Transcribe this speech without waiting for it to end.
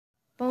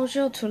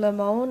Bonjour tout le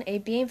monde et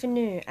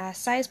bienvenue à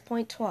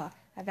 16.3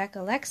 avec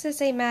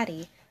Alexis et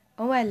Maddie.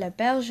 On est la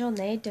belle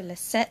journée de le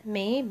 7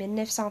 mai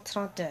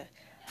 1932.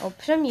 Au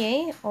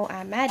premier, on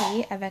a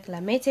Maddie avec la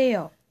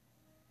météo.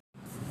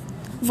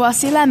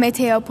 Voici la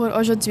météo pour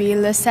aujourd'hui,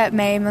 le 7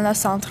 mai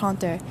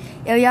 1932.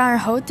 Il y a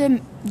un haut de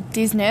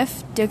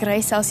 19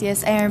 degrés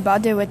Celsius et un bas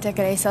de 8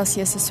 degrés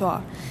Celsius ce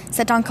soir.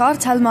 C'est encore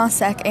tellement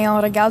sec et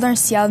on regarde un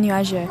ciel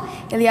nuageux.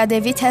 Il y a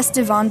des vitesses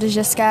de vent de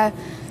jusqu'à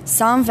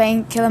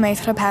 120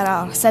 km par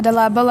heure. C'est de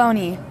la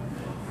Bologna.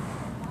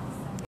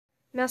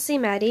 Merci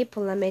Maddie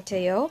pour la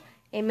météo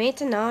et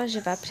maintenant je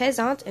vais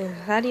présenter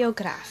un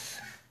radiographe.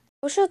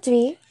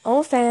 Aujourd'hui,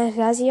 on fait un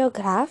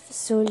radiographe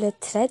sur le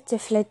trait de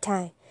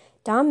Flottin.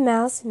 Dans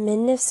mars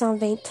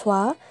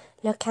 1923,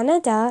 le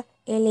Canada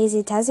et les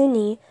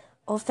États-Unis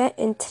ont fait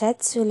une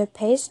traite sur le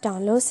pêche dans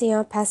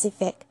l'océan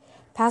Pacifique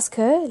parce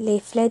que les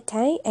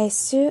flottins est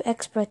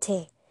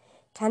surexploité.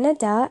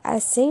 Canada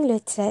assigne le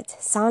traite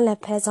sans la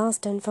présence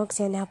d'un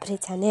fonctionnaire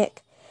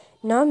britannique.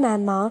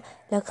 Normalement,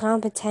 la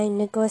Grande-Bretagne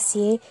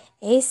négocie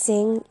et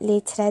signe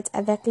les traites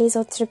avec les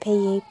autres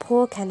pays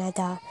pour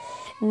Canada.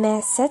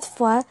 Mais cette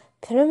fois,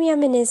 Premier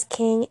ministre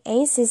King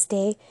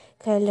insistait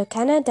que le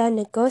Canada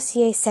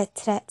négociait cette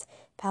traite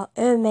par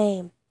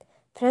eux-mêmes.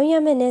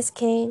 Premier ministre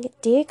King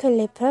dit que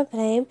les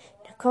problèmes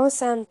ne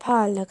concernent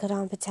pas la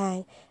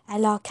Grande-Bretagne,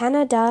 alors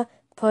Canada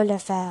peut le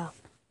faire.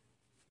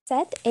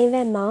 Cet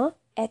événement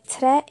est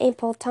très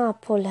important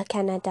pour le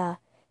Canada.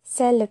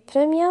 C'est la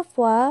première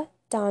fois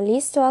dans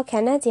l'histoire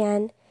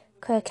canadienne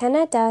que le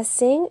Canada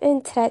signe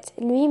une traite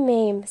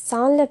lui-même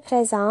sans la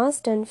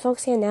présence d'un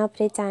fonctionnaire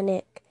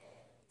britannique.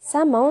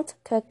 Ça montre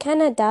que le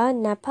Canada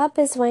n'a pas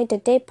besoin de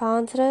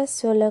dépendre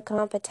sur la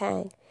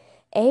Grande-Bretagne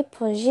et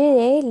pour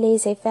gérer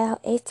les affaires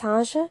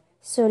étrangères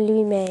sur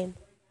lui-même.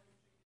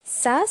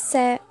 Ça,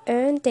 c'est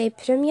une des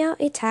premières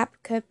étapes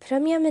que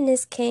Premier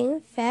ministre King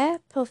fait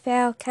pour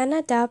faire le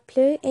Canada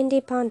plus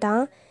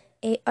indépendant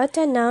et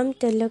autonome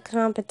de la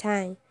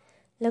Grande-Bretagne.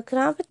 La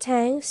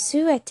Grande-Bretagne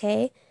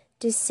souhaitait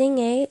de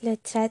signer le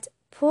traité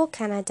pour le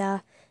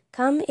Canada,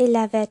 comme il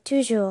l'avait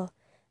toujours.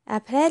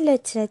 Après le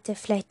traité de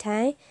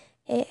Flottin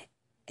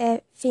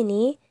est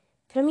fini,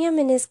 Premier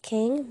ministre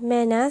King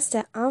menace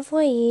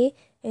d'envoyer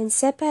une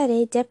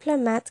séparée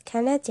diplomate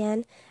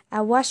canadienne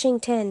à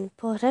Washington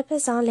pour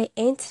représenter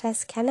les intérêts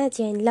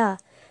canadiens là,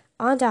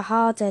 en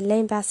dehors de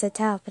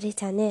l'ambassadeur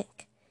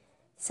britannique.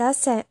 Ça,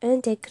 c'est une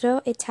des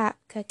grosses étapes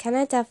que le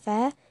Canada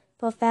fait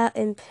pour faire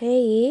un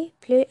pays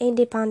plus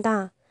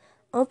indépendant.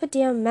 On peut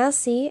dire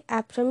merci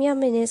à Premier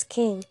ministre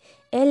King.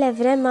 Il est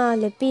vraiment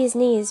le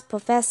business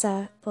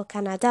professeur pour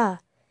Canada.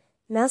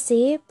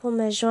 Merci pour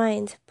me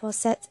joindre pour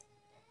cette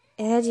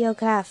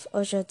radiographe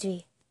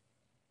aujourd'hui.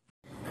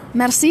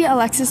 Merci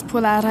Alexis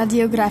pour la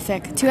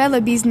radiographique. Tu es le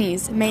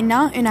business.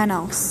 Maintenant, une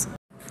annonce.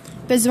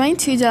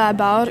 Besoin-tu de la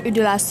barre ou de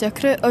la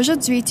sucre?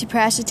 Aujourd'hui, tu peux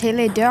acheter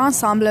les deux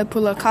ensemble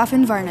pour le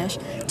Coffin Varnish.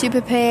 Tu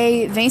peux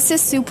payer 26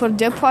 sous pour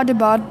 2 poids de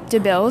barre de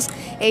Bills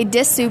et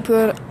 10 sous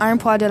pour 1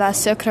 poids de la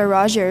sucre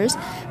Rogers.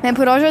 Mais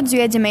pour aujourd'hui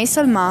et demain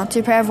seulement,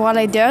 tu peux avoir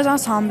les deux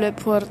ensemble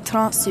pour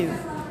 30 sous.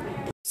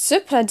 Ce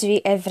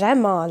produit est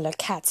vraiment le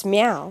cat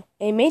miau.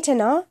 Et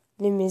maintenant,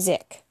 la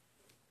musique.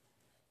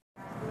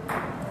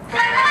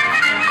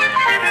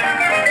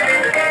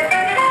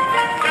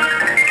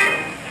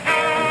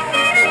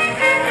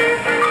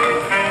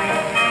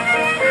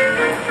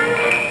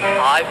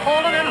 I've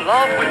fallen in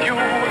love with you,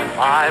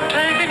 I'm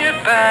taking it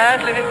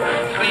badly,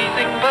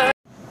 freezing birds.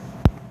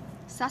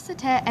 Ça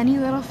c'était Any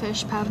Little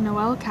Fish par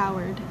Noel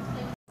Coward.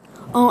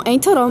 On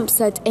interrompt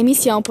cette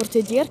émission pour te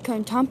dire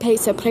qu'une tempête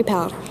se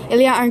prépare.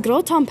 Il y a un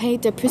gros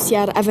tempête de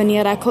poussière à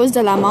venir à cause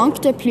de la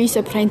manque de pluie ce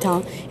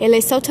printemps et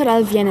les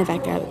sauterelles viennent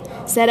avec elle.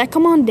 C'est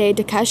recommandé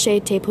de cacher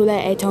tes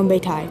poulets et ton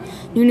bétail.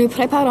 Nous nous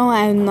préparons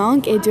à une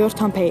longue et dure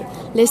tempête.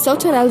 Les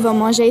sauterelles vont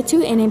manger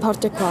tout et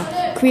n'importe quoi.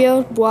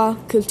 Cuir, bois,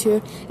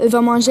 culture. Ils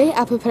vont manger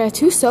à peu près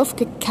tout sauf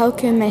que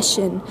quelques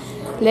machines.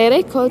 Les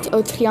récoltes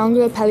au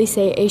triangle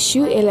palissé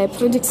échouent et la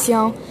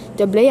production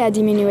de blé a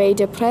diminué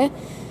de près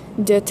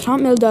de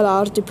 30 000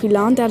 $ depuis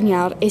l'an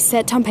dernier et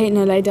cette tempête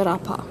ne l'aidera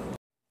pas.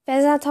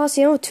 Fais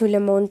attention tout le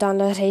monde dans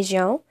la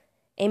région.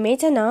 Et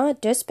maintenant,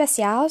 deux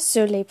spéciales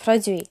sur les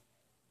produits.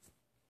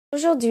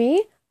 Aujourd'hui,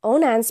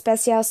 on a un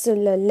spécial sur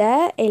le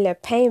lait et le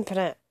pain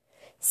brun.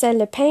 C'est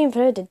le pain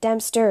brun de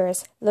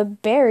Dempster's, le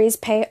Berry's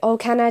pain au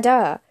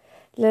Canada.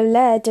 Le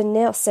lait de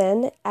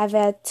Nielsen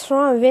avait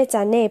 38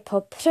 années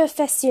pour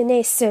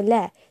perfectionner ce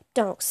lait,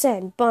 donc c'est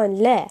un bon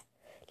lait.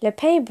 Le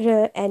pain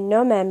brun est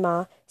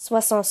normalement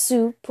 60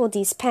 sous pour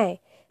 10 pains,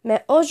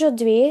 mais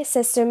aujourd'hui,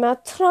 c'est seulement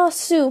 30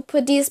 sous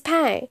pour 10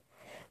 pains.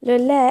 Le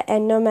lait est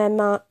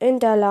normalement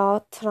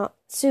 $1.30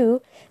 sous,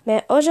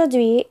 mais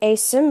aujourd'hui et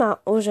seulement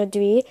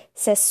aujourd'hui,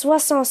 c'est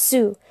 60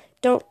 sous.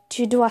 Donc,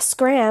 tu dois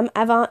scram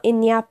avant il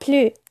n'y a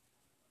plus.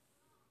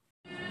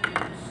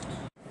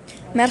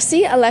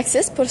 Merci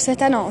Alexis pour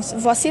cette annonce.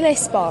 Voici les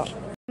sports.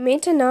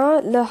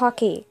 Maintenant, le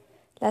hockey.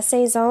 La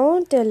saison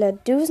de le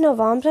 12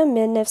 novembre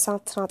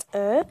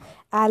 1931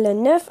 à le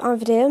 9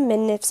 avril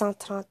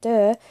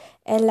 1932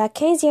 est la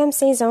 15e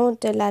saison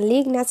de la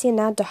Ligue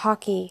nationale de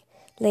hockey.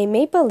 Les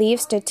Maple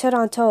Leafs de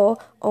Toronto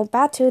ont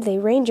battu les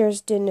Rangers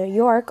de New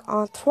York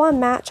en 3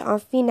 matchs en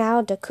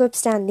finale de Coupe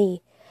Stanley.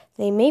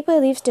 Les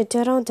Maple Leafs de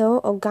Toronto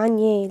ont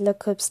gagné la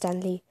Coupe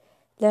Stanley.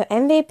 Le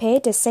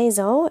MVP de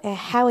saison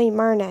est Howie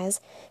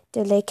Marnez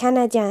de les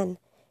Canadiens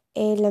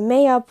et le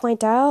meilleur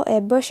pointeur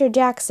est Busher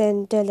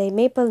Jackson de les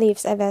Maple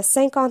Leafs avec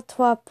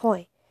 53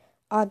 points.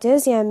 En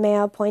deuxième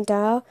meilleur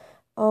pointeur,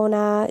 on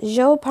a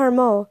Joe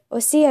Parmo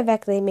aussi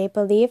avec les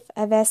Maple Leafs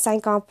avec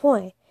 50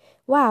 points.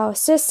 Wow,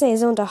 cette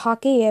saison de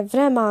hockey est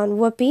vraiment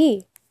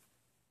whoopee!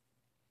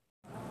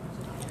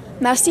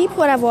 Merci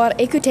pour avoir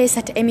écouté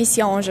cette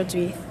émission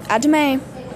aujourd'hui. À demain!